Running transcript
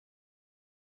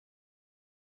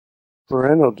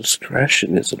Parental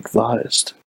discretion is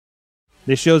advised.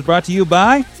 This show is brought to you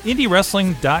by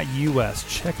IndieWrestling.us.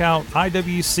 Check out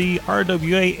IWC,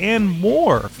 RWA, and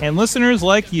more. And listeners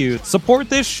like you, support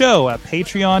this show at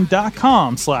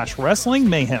Patreon.com/Wrestling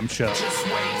Mayhem Show. Just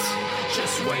wait,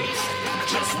 just wait,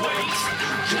 just wait,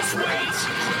 just wait, just wait.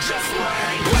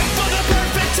 Wait for the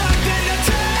perfect time, then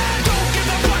attack. Don't give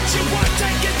up what you want,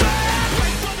 take it back.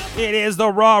 Wait for the It is the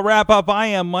Raw Wrap-Up. I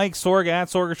am Mike Sorg at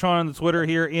Sorgatron on the Twitter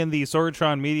here in the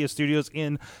Sorgatron Media Studios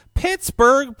in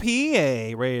Pittsburgh,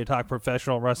 PA. Ready to talk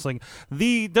professional wrestling,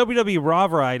 the WWE Raw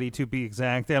variety to be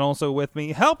exact. And also with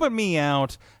me, helping me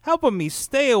out, helping me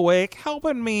stay awake,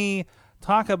 helping me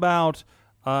talk about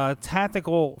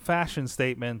tactical fashion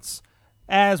statements,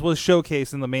 as was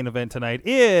showcased in the main event tonight,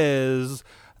 is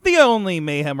the only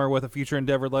Mayhemmer with a future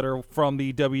endeavor letter from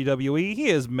the WWE. He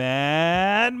is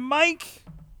Mad Mike.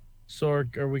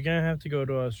 Sorg, are we gonna have to go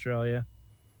to Australia?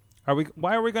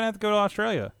 Why are we going to have to go to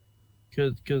Australia?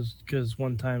 Because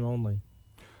one time only.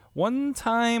 One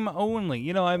time only.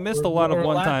 You know, I missed a lot of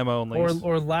one-time onlys.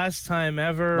 Or last time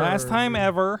ever. Last time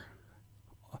ever.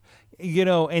 You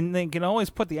know, and they can always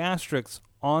put the asterisks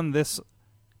on this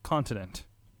continent.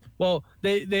 Well,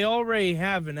 they already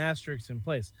have an asterisk in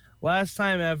place. Last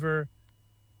time ever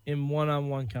in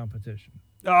one-on-one competition.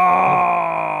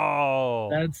 Oh!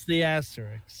 That's the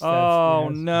asterisk. That's Oh, the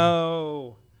asterisk.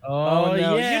 no. Oh,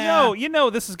 no. yeah. You know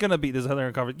this is going to be this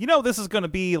other coverage. You know this is going to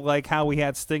be like how we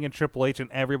had Sting and Triple H and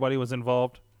everybody was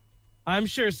involved. I'm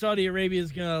sure Saudi Arabia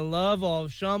is going to love all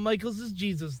of Shawn Michaels'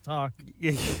 Jesus talk.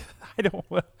 I don't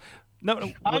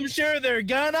No. I'm sure they're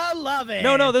going to love it.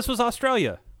 No, this was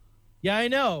Australia. Yeah, I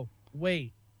know.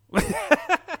 Wait.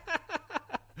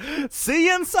 See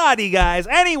you in Saudi, guys.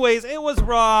 Anyways, it was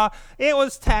Raw. It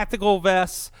was tactical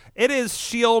vests. It is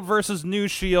Shield versus New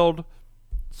Shield,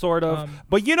 sort of.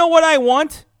 But you know what I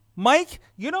want, Mike?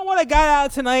 You know what I got out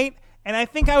of tonight? And I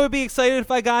think I would be excited if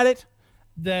I got it.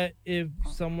 That if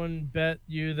someone bet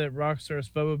you that Rockstar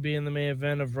Spud would be in the main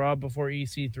event of Raw before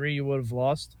EC3, you would have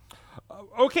lost.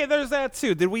 Okay, there's that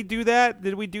too. Did we do that?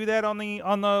 Did we do that on the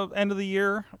end of the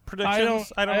year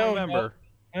predictions? I don't remember.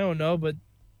 I don't know, but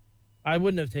I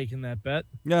wouldn't have taken that bet.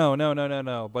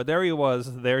 No. But there he was.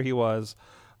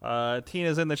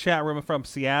 Tina's in the chat room from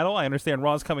Seattle. I understand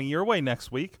Raw's coming your way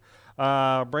next week.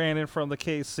 Brandon from the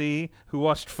KC, who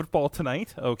watched football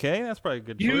tonight. Okay, that's probably a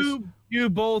good choice. You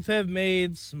both have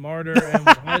made smarter and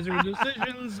wiser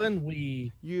decisions than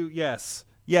we. Yes.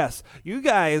 You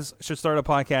guys should start a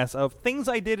podcast of things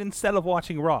I did instead of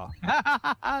watching Raw.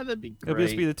 That'd be great. It'll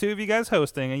just be the two of you guys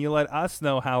hosting, and you let us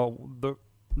know how the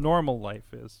normal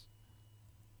life is.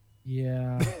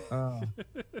 Yeah.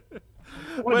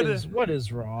 What is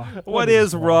Raw? What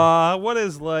is Raw? What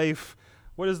is life?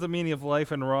 What is the meaning of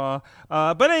life in Raw?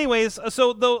 But anyways,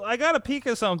 so though I got a peek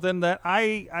at something that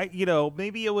I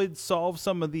maybe it would solve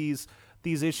some of these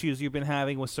issues you've been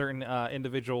having with certain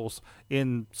individuals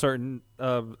in certain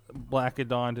Black and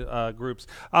Dawn groups.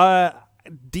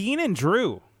 Dean and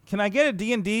Drew. Can I get a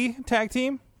D&D tag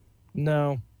team?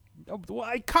 No.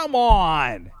 Come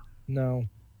on. No.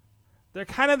 They're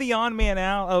kind of the odd man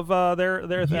out of their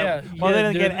Yeah, well,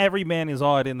 then yeah, again, every man is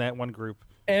odd in that one group.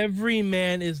 Every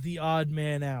man is the odd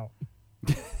man out.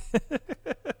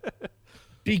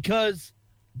 Because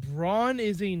Braun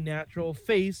is a natural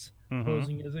face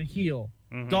posing as a heel.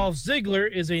 Dolph Ziggler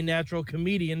is a natural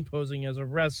comedian posing as a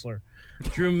wrestler.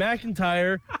 Drew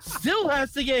McIntyre still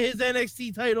has to get his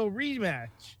NXT title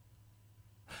rematch.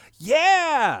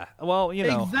 Yeah. Well,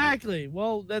 Exactly.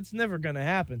 Well, that's never going to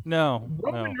happen. No.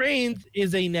 Roman Reigns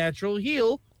is a natural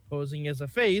heel posing as a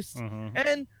face,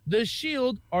 and The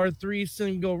Shield are 3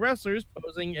 single wrestlers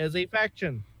posing as a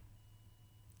faction.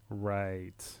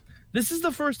 Right. This is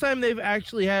the first time they've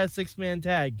actually had a 6-man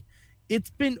tag. It's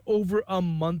been over a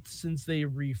month since they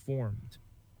reformed.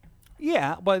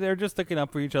 Yeah, but they're just sticking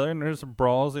up for each other, and there's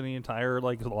brawls in the entire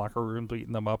locker room,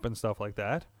 beating them up and stuff like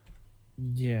that.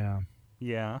 Yeah.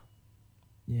 Yeah.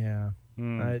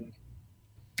 I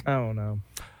don't know.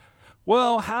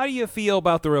 Well, how do you feel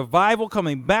about the Revival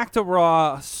coming back to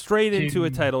Raw straight into a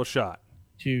title shot?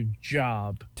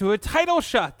 To a title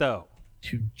shot, though.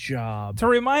 To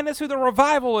remind us who the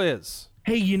Revival is.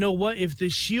 Hey, you know what? If the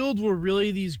Shield were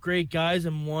really these great guys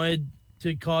and wanted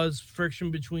to cause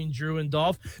friction between Drew and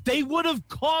Dolph, they would have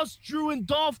cost Drew and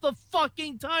Dolph the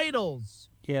fucking titles.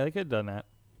 Yeah, they could have done that.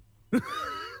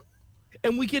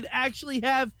 And we could actually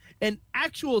have an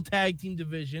actual tag team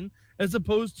division as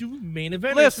opposed to main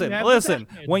event. Listen.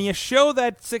 When you show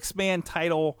that 6-man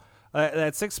title,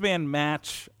 that 6-man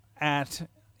match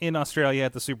in Australia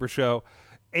at the Super Show,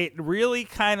 it really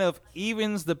kind of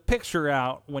evens the picture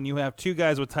out when you have 2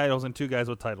 guys with titles and 2 guys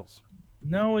with titles.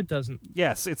 No, it doesn't.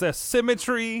 Yes, it's a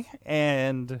symmetry,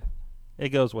 and it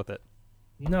goes with it.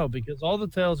 No, because all the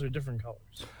tails are different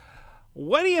colors.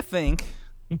 What do you think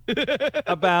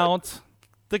about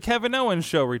the Kevin Owens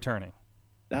show returning?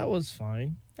 That was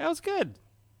fine. That was good.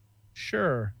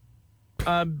 Sure.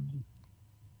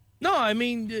 No, I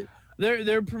mean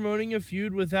they're promoting a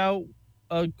feud without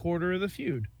a quarter of the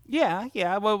feud.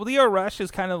 Yeah. Well, Leo Rush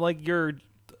is kind of like your.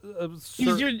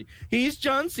 He's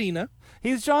John Cena.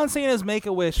 He's John Cena's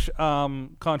Make-A-Wish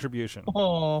contribution.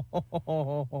 Oh,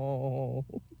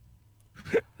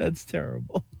 that's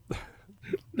terrible.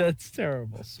 That's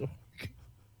terrible. So,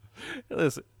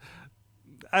 Listen,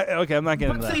 okay, I'm not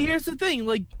getting but into see, that. here's the thing.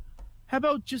 Like, how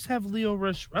about just have Leo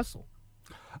Rush wrestle?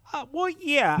 Well,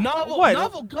 yeah.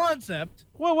 Novel concept.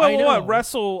 I What? know.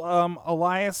 Wrestle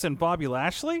Elias and Bobby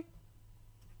Lashley?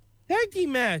 Tag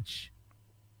team match.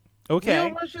 Okay.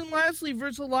 Leo Rush and Lashley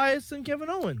versus Elias and Kevin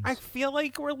Owens. I feel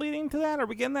like we're leading to that. Are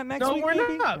we getting that next No, week? we're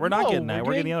maybe? not. We're not No, getting that.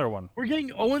 We're getting the other one. We're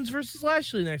getting Owens versus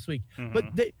Lashley next week. Mm-hmm. But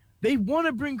they want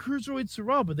to bring Cruiserweights to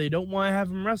Raw, but they don't want to have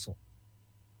him wrestle.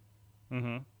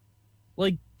 Mm-hmm.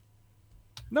 Like,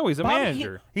 No, he's a Bobby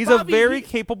manager. He- He's a Bobby very He-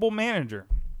 capable manager.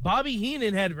 Bobby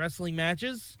Heenan had wrestling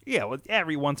matches Yeah, well,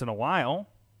 every once in a while.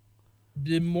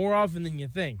 more often than you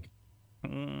think.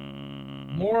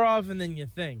 More often than you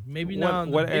think. Maybe not on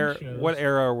the what big era? shows. What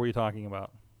era are we talking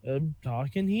about?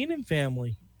 Talking Heenan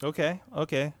family. Okay.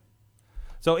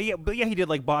 So he did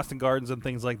like Boston Gardens and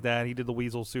things like that. He did the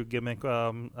weasel suit gimmick here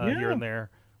and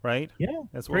there, right? Yeah.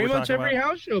 That's what Pretty we're much talking every about?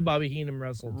 house show Bobby Heenan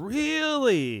wrestled.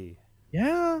 Really?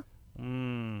 Yeah.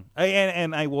 And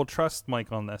I will trust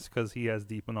Mike on this because he has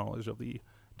deep knowledge of the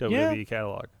WWE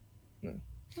catalog.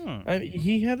 I mean,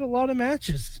 he had a lot of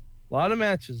matches. But,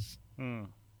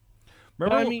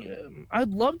 Remember? I mean,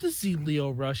 I'd love to see Leo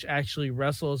Rush actually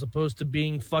wrestle as opposed to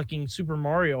being fucking Super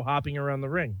Mario hopping around the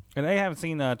ring. And I haven't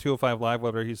seen 205 Live,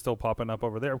 whether he's still popping up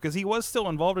over there because he was still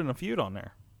involved in a feud on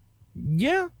there.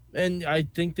 Yeah, and I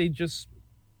think they just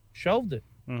shelved it.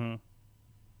 Mm-hmm.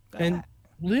 And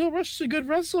Leo Rush is a good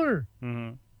wrestler.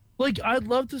 Mm-hmm. Like, I'd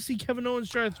love to see Kevin Owens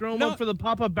try to throw him No. up for the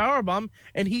pop-up powerbomb,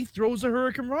 and he throws a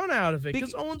Hurricane Rana out of it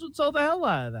because Owens would sell the hell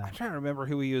out of I'm that. trying to remember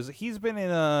who he is. He's been in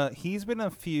a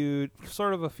feud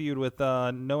with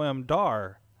Noam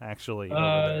Dar actually.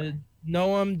 over there.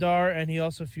 Noam Dar, and he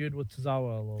also feuded with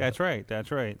Tozawa a little That's right.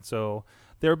 So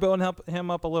they're building him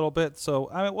up a little bit. So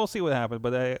I mean, we'll see what happens. But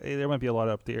there might be a lot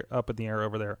up in the air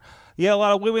over there. Yeah, a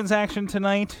lot of women's action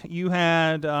tonight. You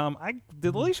had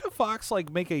did Alicia Fox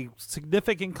like make a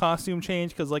significant costume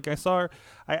change? Because like I saw her,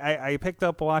 I picked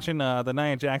up watching the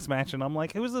Nia Jax match, and I'm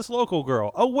like, who's this local girl?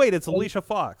 Oh wait, it's Alicia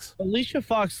Fox. Alicia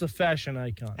Fox, the fashion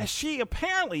icon. And she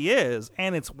apparently is,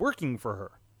 and it's working for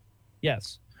her.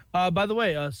 Yes. By the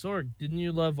way, Sorg, didn't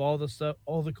you love all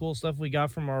the cool stuff we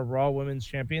got from our Raw Women's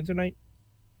Champion tonight?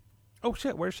 Oh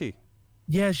shit, where's she?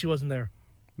 Yeah, she wasn't there.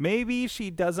 Maybe she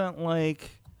doesn't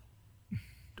like.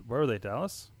 Where were they?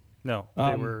 Dallas? No,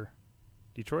 they were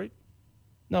Detroit.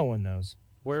 No one knows.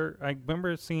 Where I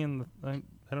remember seeing. I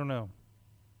don't know.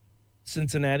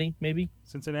 Cincinnati, maybe?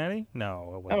 Cincinnati?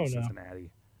 No, it I wasn't don't know.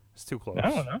 Cincinnati. It's too close. I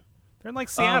don't know. They're in like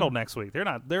Seattle next week. They're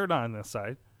not on this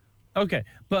side. Okay,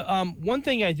 but one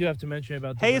thing I do have to mention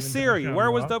about the Hey women's Siri, division on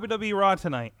where was Raw- WWE Raw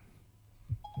tonight?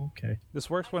 Okay. This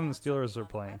works when the Steelers are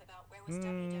playing.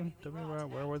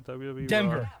 Where was WWE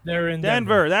Denver. Raw? They're in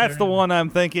Denver. That's They're the in- one I'm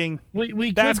thinking.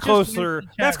 We That's could just closer. use the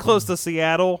chat That's close room. to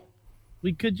Seattle.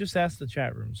 We could just ask the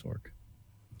chat room, Sork.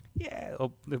 Yeah.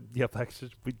 Oh, yep.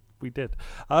 Actually, we did.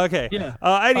 Okay. Yeah.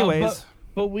 Anyways.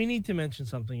 But we need to mention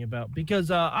something about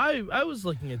because I was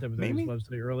looking at WWE's Maybe?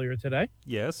 website earlier today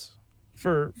Yes.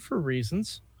 for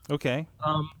reasons. Okay.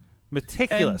 Um,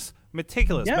 Meticulous.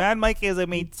 Yeah. Mad Mike is a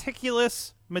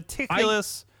meticulous,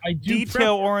 I do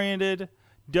detail-oriented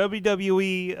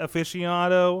WWE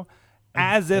aficionado,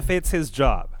 as if it's his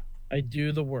job. I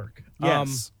do the work.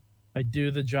 Yes. I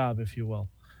do the job, if you will.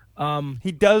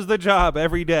 He does the job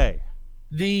every day,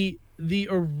 The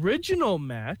original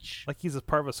match like he's a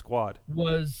part of a squad.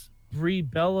 was Brie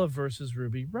Bella versus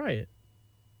Ruby Riott.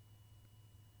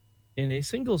 In a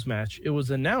singles match, it was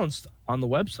announced on the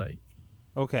website.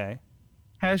 Okay.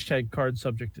 Hashtag card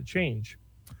subject to change.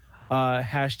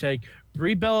 Hashtag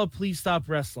Brie Bella, please stop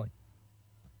wrestling.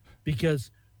 Because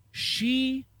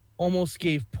she almost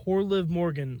gave poor Liv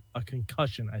Morgan a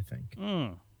concussion, I think.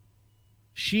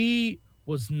 She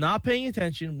was not paying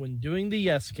attention when doing the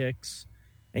yes kicks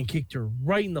and kicked her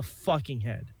right in the fucking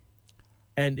head.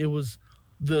 And it was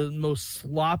the most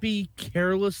sloppy,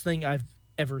 careless thing I've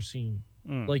ever seen.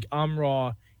 Like on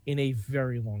Raw in a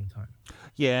very long time.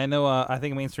 Yeah, I know. I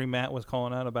think Mainstream Matt was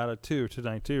calling out about it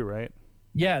tonight too, right?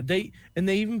 Yeah, they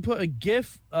even put a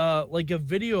GIF, like a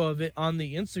video of it on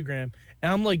the Instagram,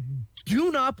 and I'm like,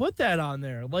 do not put that on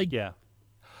there. Like, Yeah.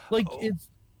 it's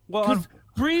Well, because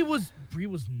Brie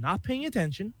was not paying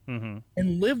attention, mhm.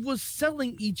 and Liv was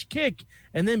selling each kick,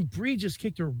 and then Brie just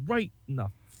kicked her right in the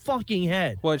fucking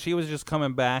head. Well, she was just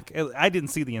coming back. I didn't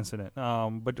see the incident.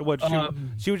 But what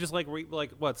she was just like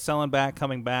selling back,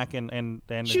 coming back, and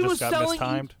it She just was got selling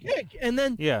mistimed. each kick, and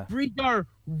then Yeah. Brie got her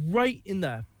right in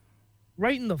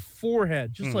the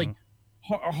forehead, just like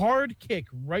a hard kick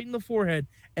right in the forehead,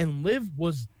 and Liv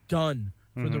was done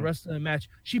for the rest of the match.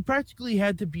 She practically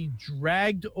had to be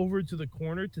dragged over to the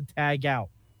corner to tag out.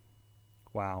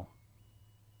 Wow.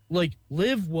 Like,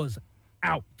 Liv was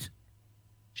out.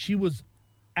 She was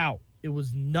out. It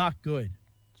was not good.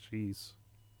 Jeez.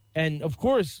 And of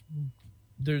course,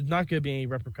 there's not going to be any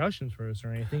repercussions for us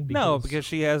or anything. No, because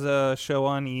she has a show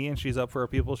on E and she's up for a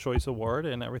People's Choice Award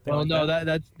and everything. Well, like no,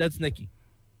 that. that's Nikki.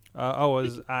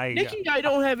 Nikki, I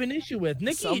don't have an issue with.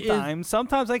 Nikki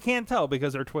sometimes I can't tell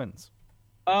because they're twins.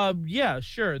 Yeah,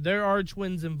 sure. There are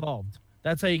twins involved.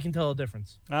 That's how you can tell a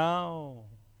difference. Oh.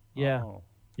 Yeah. Oh.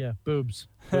 Yeah, boobs.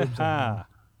 Boobs.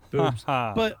 Boobs.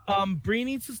 But Brie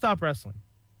needs to stop wrestling.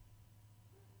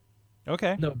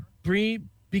 Okay. No,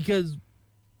 because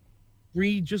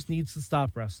Brie just needs to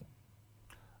stop wrestling.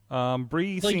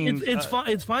 Brie Like, seems it's fine.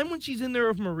 It's fine when she's in there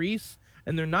with Maurice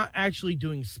and they're not actually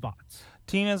doing spots.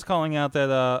 Tina's calling out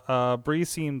that Brie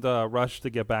seemed rushed to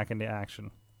get back into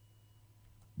action.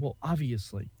 Well,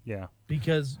 obviously, Yeah.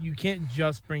 because you can't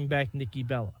just bring back Nikki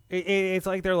Bella. It's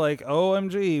like they're like,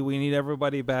 OMG, we need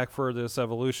everybody back for this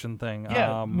evolution thing.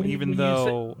 Yeah, When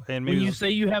when you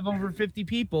say you have over 50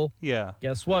 people, yeah.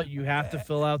 guess what? You have to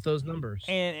fill out those numbers.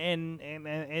 And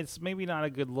it's maybe not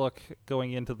a good look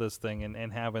going into this thing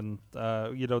and having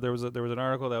there was an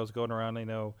article that was going around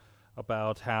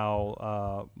about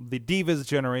how the Divas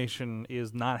generation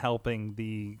is not helping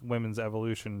the women's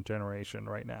evolution generation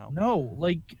right now. No,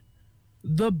 like,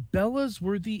 the Bellas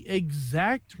were the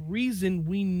exact reason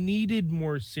we needed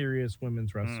more serious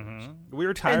women's wrestlers. We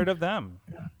were tired of them.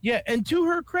 Yeah, and to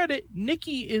her credit,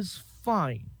 Nikki is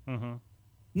fine.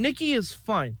 Nikki is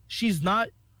fine. She's not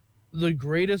the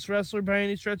greatest wrestler by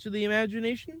any stretch of the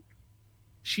imagination.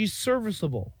 She's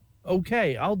serviceable.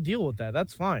 Okay, I'll deal with that.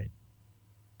 That's fine.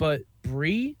 But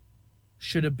Brie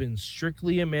should have been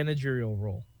strictly a managerial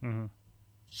role.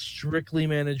 Strictly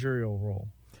managerial role.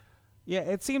 Yeah,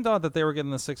 it seemed odd that they were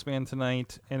getting the 6-man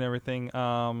tonight and everything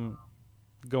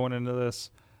going into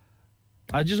this.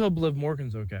 I just hope Liv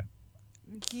Morgan's okay.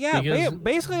 Yeah, Because-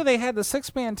 basically they had the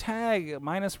 6-man tag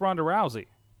minus Ronda Rousey.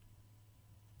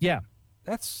 Yeah.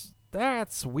 That's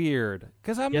weird.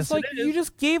 Because I'm Yes, just like, it is. you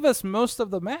just gave us most of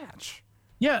the match.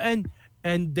 Yeah,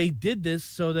 and they did this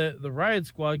so that the Riot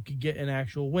Squad could get an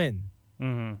actual win.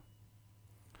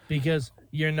 Because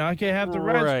you're not going to have the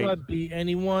Riot Right. Squad beat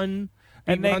anyone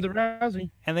beat And they- Ronda Rousey.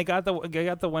 And they got the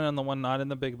win on the one not in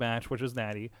the big match, which was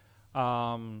Natty.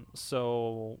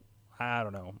 So I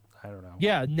don't know.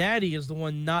 Yeah, Natty is the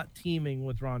one not teaming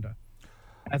with Ronda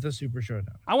at the Super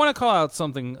Showdown. I want to call out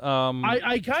something.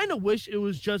 I kind of wish it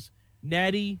was just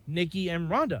Natty, Nikki, and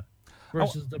Ronda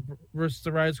versus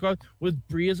the Riot Squad with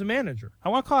Brie as a manager. I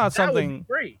want to call out That would be something.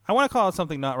 great. I want to call out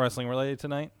something not wrestling related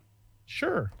tonight.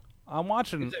 Sure. I'm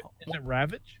watching. Is it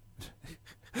Ravage?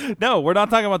 No, we're not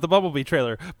talking about the Bumblebee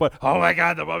trailer. But oh my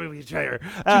God, the Bumblebee trailer.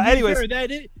 To be Anyways, fair,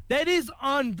 that is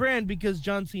on brand because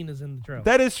John Cena's in the trailer.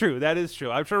 that is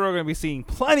true. I'm sure we're going to be seeing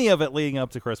plenty of it leading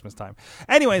up to Christmas time.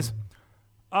 Anyways,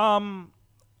 I'm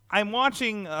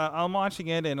watching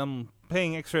it and I'm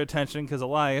paying extra attention because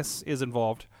Elias is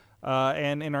involved.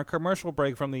 And in our commercial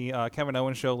break from the Kevin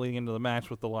Owens show leading into the match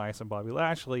with Elias and Bobby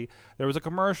Lashley, there was a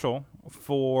commercial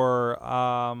for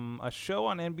a show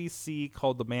on NBC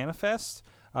called The Manifest,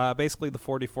 basically the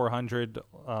 4400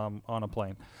 on a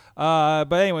plane.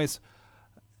 But anyways,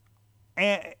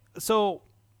 so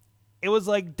it was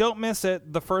like, don't miss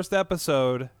it, the first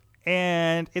episode,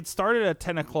 and it started at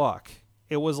 10 o'clock.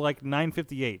 It was like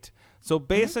 9:58. So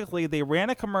basically, they ran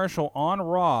a commercial on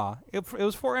Raw. It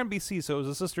was for NBC, so it was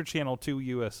a sister channel to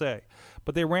USA.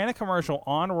 But they ran a commercial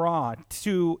on Raw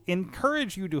to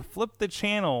encourage you to flip the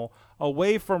channel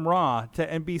away from Raw to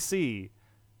NBC.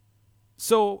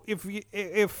 So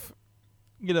if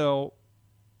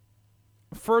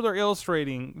further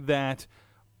illustrating that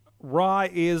Raw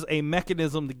is a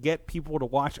mechanism to get people to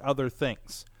watch other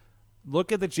things.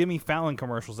 Look at the Jimmy Fallon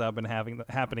commercials that have been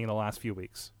happening in the last few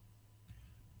weeks.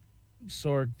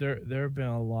 Sorg, there have been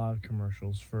a lot of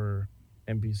commercials for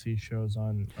NBC shows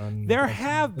on There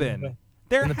have been.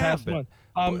 There in the have past been.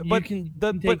 month. You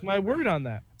can take my word on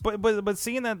that. But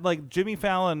seeing that like Jimmy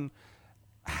Fallon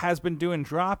has been doing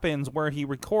drop-ins where he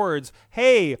records,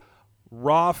 hey,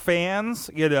 Raw fans,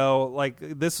 like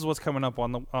this is what's coming up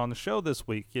on the show this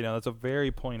week. That's a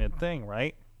very pointed thing,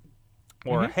 right?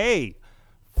 Or hey,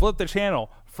 flip the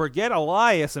channel, forget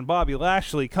Elias and Bobby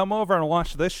Lashley, come over and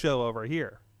watch this show over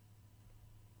here.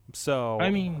 So I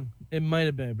mean, it might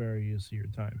have been a better use of your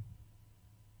time.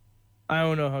 I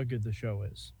don't know how good the show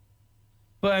is,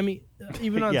 but I mean,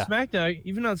 even on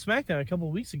SmackDown, a couple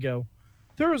of weeks ago,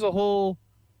 there was a whole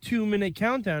 2-minute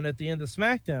countdown at the end of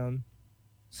SmackDown,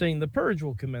 saying the purge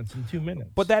will commence in 2 minutes.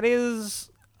 But that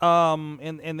is,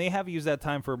 and they have used that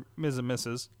time for Ms. and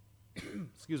Mrs.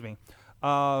 Excuse me.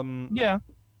 Yeah.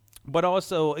 But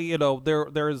also,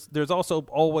 there's also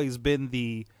always been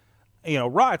the,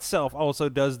 Raw itself also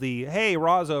does the, hey,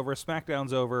 Raw's over,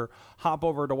 SmackDown's over, hop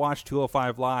over to watch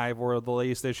 205 Live or the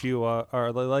latest issue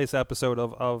or the latest episode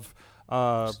of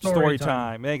Story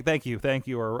Time. Thank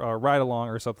you, or Ride Along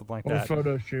or something like that. Or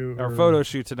photo shoot. Or photo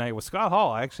shoot tonight with Scott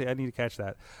Hall. Actually, I need to catch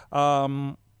that.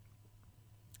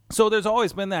 So there's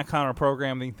always been that kind of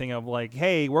programming thing of like,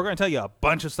 hey, we're going to tell you a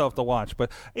bunch of stuff to watch. But,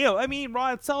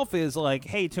 Raw itself is like,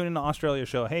 hey, tune into Australia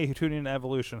show. Hey, tune into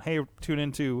Evolution. Hey, tune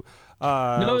into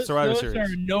Survivor Series. There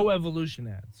are no Evolution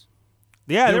ads.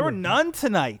 Yeah, there were none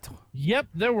tonight. Yep,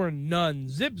 there were none.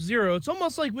 Zip zero. It's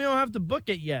almost like we don't have to book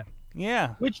it yet.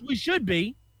 Yeah. Which we should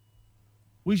be.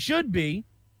 We should be.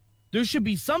 There should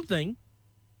be something.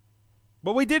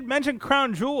 But we did mention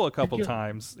Crown Jewel a couple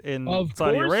times in Of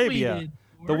Saudi course Arabia. we did.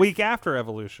 The week after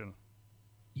Evolution.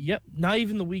 Yep, not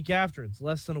even the week after. It's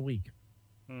less than a week.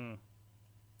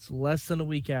 It's less than a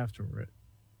week after it.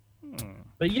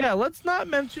 But yeah, let's not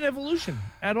mention Evolution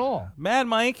at all. Mad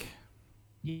Mike.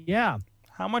 Yeah.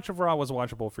 How much of Raw was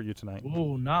watchable for you tonight?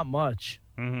 Oh, not much.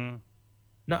 Mm-hmm.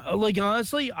 Not, like,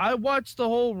 honestly, I watched the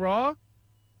whole Raw.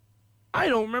 I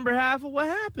don't remember half of what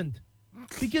happened.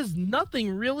 Because nothing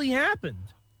really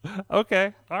happened.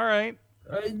 Okay, all right.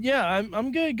 Yeah,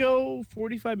 I'm going to go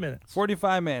 45 minutes.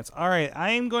 45 minutes. All right,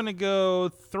 I am going to go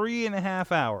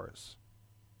 3.5 hours.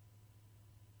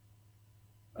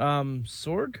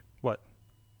 Sorg? What?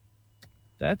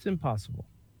 That's impossible.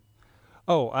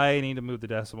 Oh, I need to move the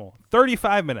decimal.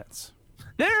 35 minutes.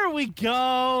 There we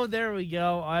go. There we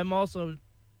go.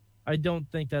 I don't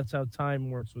think that's how time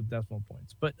works with decimal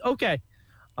points. But okay.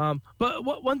 But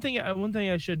one thing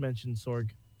I should mention,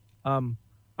 Sorg.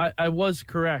 I was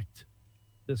correct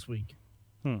this week.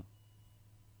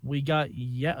 We got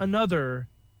yet another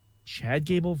Chad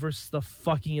Gable versus the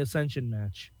fucking Ascension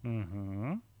match.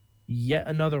 Mm-hmm. Yet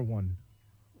another one.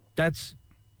 That's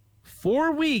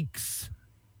 4 weeks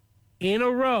in a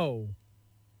row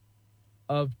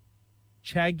of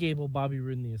Chad Gable, Bobby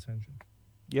Roode, and the Ascension.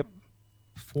 Yep.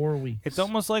 4 weeks. It's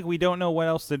almost like we don't know what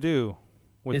else to do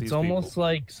with these It's almost people.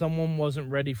 like someone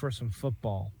wasn't ready for some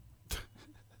football.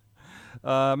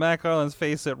 Matt Carlin's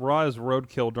face it. Raw is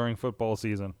roadkill during football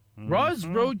season. Raw is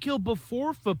roadkill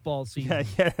before football season.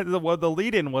 Yeah. The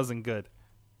lead-in wasn't good.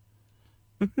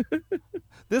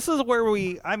 This is where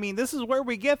we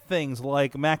get things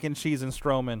like Mac and Cheese and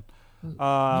Strowman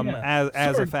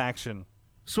as a faction.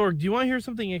 Sorg, do you want to hear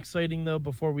something exciting though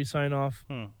before we sign off?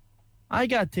 I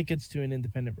got tickets to an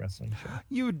independent wrestling show.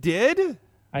 You did?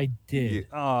 I did.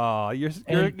 Oh,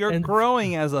 you're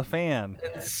growing as a fan.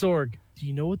 Sorg, do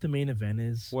you know what the main event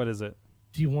is? What is it?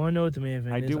 Do you want to know what the main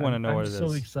event is? I do want to know what it is. I'm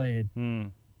so excited.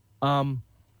 One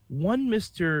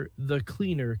Mr. The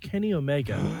Cleaner, Kenny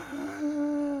Omega,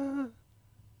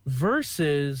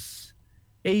 versus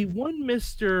a one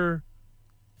Mr.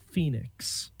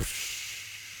 Phoenix.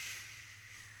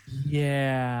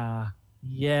 Yeah.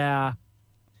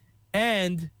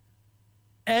 And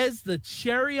as the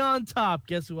cherry on top,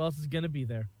 guess who else is going to be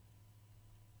there?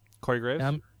 Corey Graves?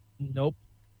 Nope.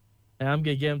 And I'm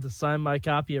going to get him to sign my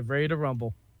copy of Ready to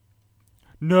Rumble.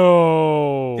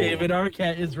 No. David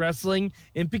Arquette is wrestling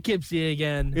in Poughkeepsie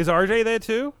again. Is RJ there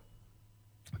too?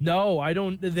 No, I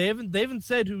don't. They haven't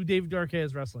said who David Arquette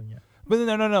is wrestling yet. But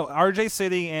no. RJ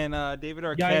City and David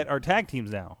Arquette are tag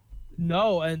teams now.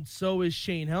 No, and so is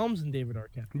Shane Helms and David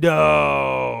Arquette.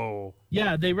 No.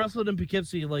 Yeah, they wrestled in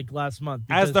Poughkeepsie like last month.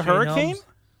 As the Shane Hurricane?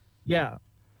 Helms,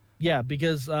 yeah,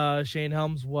 because Shane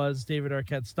Helms was David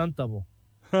Arquette's stunt double.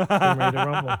 Ready to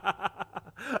Rumble.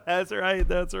 That's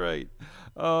right.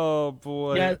 Oh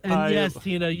boy. Yeah, and yes,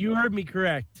 Tina, you heard me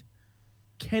correct.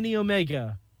 Kenny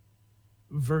Omega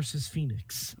versus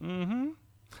Phoenix. Mm-hmm.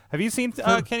 Have you seen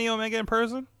Kenny Omega in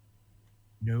person?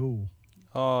 No.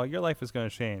 Oh, your life is going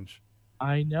to change.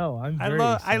 I know.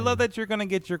 I love that you're going to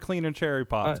get your cleaner cherry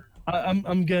popped.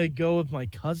 I'm gonna go with my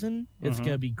cousin. It's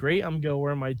gonna be great. I'm gonna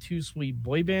wear my Too Sweet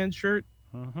boy band shirt.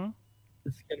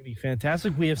 It's gonna be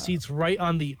fantastic. We have seats right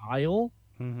on the aisle.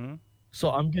 Mm-hmm. So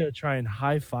I'm gonna try and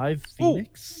high five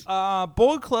Phoenix.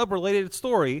 Bullet Club related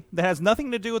story that has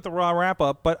nothing to do with the Raw wrap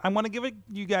up, but I'm going to give it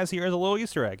you guys here as a little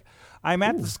Easter egg. I'm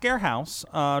at the Scare House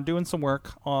doing some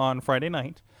work on Friday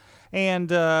night,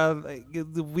 and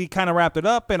we kind of wrapped it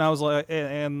up. And I was like,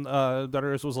 and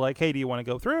Daughters was like, "Hey, do you want to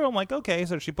go through?" I'm like, "Okay."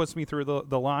 So she puts me through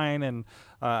the line, and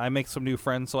I make some new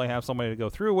friends, so I have somebody to go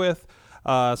through with.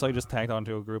 So I just tagged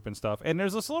onto a group and stuff. And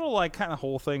there's this little, like, kind of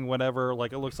whole thing, whatever.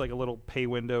 Like, it looks like a little pay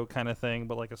window kind of thing,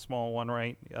 but, like, a small one,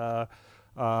 right?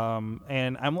 And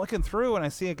I'm looking through, and I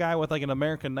see a guy with, like, an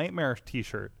American Nightmare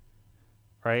t-shirt,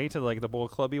 right? Like, the Bullet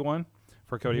Clubby one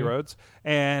for Cody Rhodes.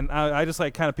 And I just,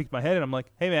 like, kind of peeked my head, and I'm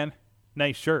like, hey, man,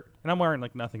 nice shirt. And I'm wearing,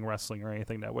 like, nothing wrestling or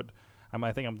anything that would...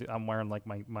 I think I'm wearing, like,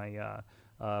 my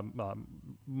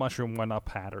mushroom one up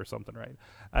hat or something, right?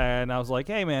 And I was like,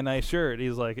 hey man, nice shirt.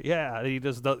 He's like, yeah. And he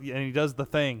does the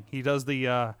thing. He does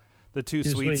the too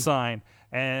sweet sign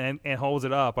and holds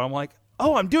it up. I'm like,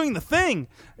 oh, I'm doing the thing.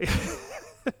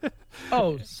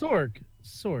 Oh, Sorg.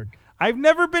 I've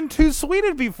never been too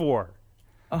sweeted before.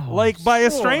 Oh, like by a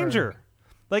Sorg. stranger.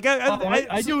 Like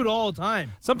I do it all the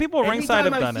time. Some people ringside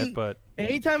have done it, but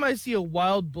anytime I see a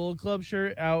Wild Bullet Club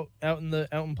shirt out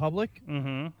in public,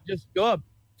 just go up.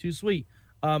 Too sweet.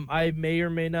 I may or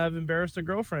may not have embarrassed a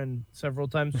girlfriend several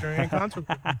times during a concert.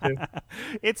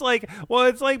 It's like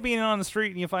being on the street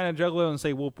and you find a juggalo and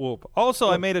say whoop whoop. Also,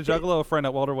 I made a juggalo friend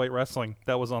at welterweight wrestling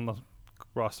that was on the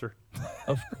roster.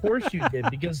 Of course you did,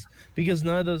 because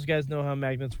none of those guys know how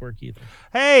magnets work either.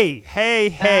 Hey!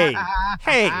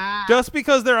 Just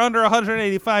because they're under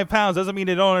 185 pounds doesn't mean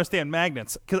they don't understand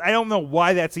magnets. Because I don't know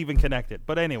why that's even connected.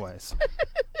 But anyways.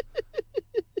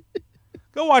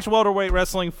 Go watch Welterweight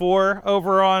Wrestling 4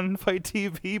 over on Fight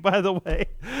TV, by the way,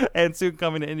 and soon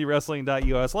coming to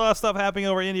IndieWrestling.us. A lot of stuff happening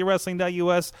over at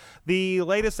IndieWrestling.us. The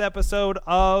latest episode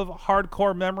of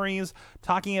Hardcore Memories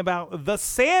talking about The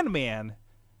Sandman.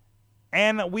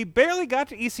 And we barely got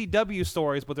to ECW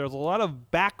stories, but there's a lot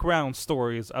of background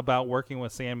stories about working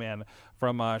with Sandman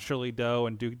from Shirley Doe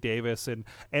and Duke Davis, and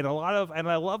I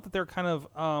love that they're kind of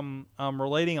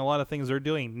relating a lot of things they're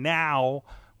doing now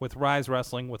with Rise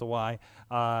Wrestling with a Y,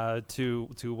 to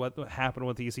what happened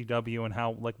with ECW and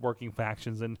how, like, working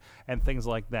factions and things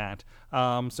like that.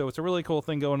 So it's a really cool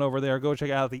thing going over there. Go check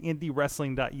out the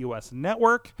IndieWrestling.us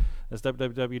network. That's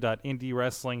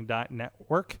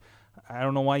www.indiewrestling.network. I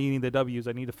don't know why you need the W's.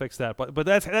 I need to fix that, but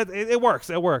it works.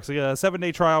 It works. A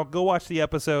 7-day trial. Go watch the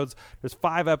episodes. There's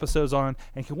 5 episodes on,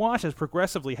 and you can watch as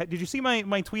progressively. Did you see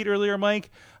my tweet earlier, Mike,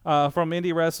 from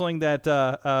Indie Wrestling that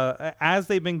as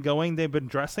they've been going, they've been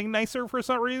dressing nicer for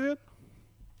some reason?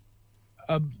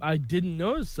 I didn't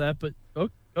notice that, but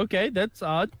okay, that's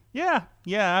odd. Yeah.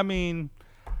 I mean,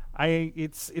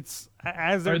 it's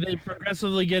as are they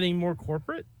progressively getting more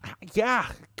corporate? Yeah,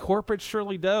 corporate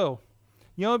Shirley Doe.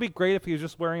 You know, it'd be great if he was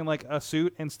just wearing, like, a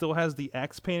suit and still has the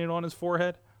X painted on his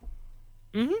forehead.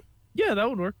 Mm-hmm. Yeah, that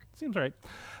would work. Seems right.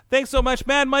 Thanks so much,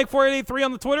 Mad Mike 4883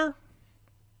 on the Twitter.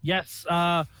 Yes,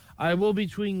 I will be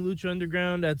tweeting Lucha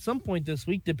Underground at some point this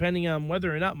week, depending on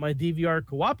whether or not my DVR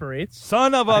cooperates.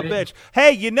 Son of a bitch.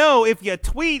 Hey, you know, if you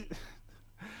tweet...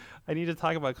 I need to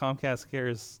talk about Comcast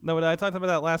Cares. No, I talked about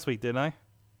that last week, didn't I?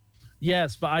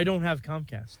 Yes, but I don't have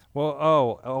Comcast.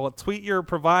 Well, tweet your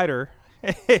provider...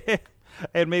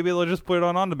 And maybe they'll just put it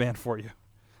on demand for you,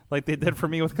 like they did for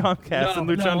me with Comcast and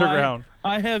Lucha Underground.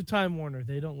 I have Time Warner.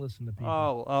 They don't listen to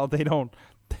people. Oh, they don't.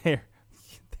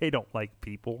 They don't like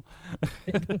people.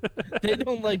 They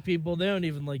don't like people. They don't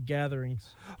even like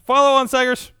gatherings. Follow on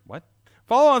Sorgatron.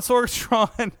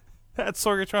 That's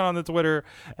Sorgatron on the Twitter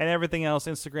and everything else,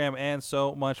 Instagram, and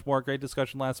so much more. Great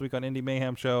discussion last week on Indie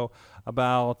Mayhem Show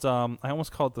about, I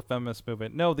almost called it the feminist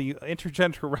movement. No, the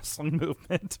intergender wrestling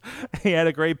movement. He had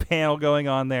a great panel going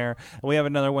on there. And we have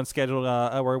another one scheduled.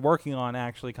 We're working on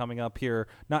actually coming up here.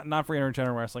 Not for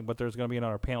intergender wrestling, but there's going to be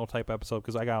another panel type episode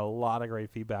because I got a lot of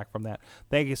great feedback from that.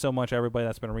 Thank you so much, everybody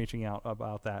that's been reaching out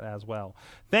about that as well.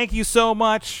 Thank you so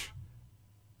much.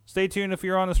 Stay tuned if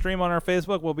you're on the stream on our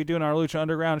Facebook. We'll be doing our Lucha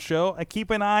Underground show. And keep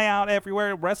an eye out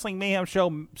everywhere. Wrestling Mayhem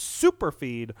Show super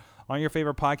feed on your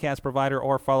favorite podcast provider,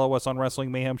 or follow us on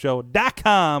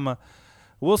WrestlingMayhemShow.com.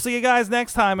 We'll see you guys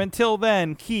next time. Until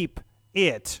then, keep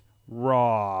it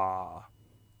raw.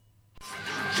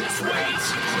 Just wait. Wait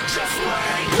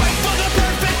for the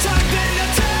perfect time,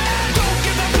 then attack. Don't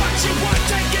give up what you want,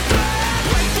 take it back.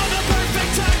 Wait for the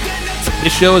perfect time, then attack.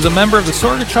 This show is a member of the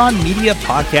Sorgatron Media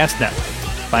Podcast Network.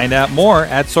 Find out more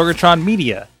at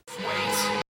sorgatronmedia.com.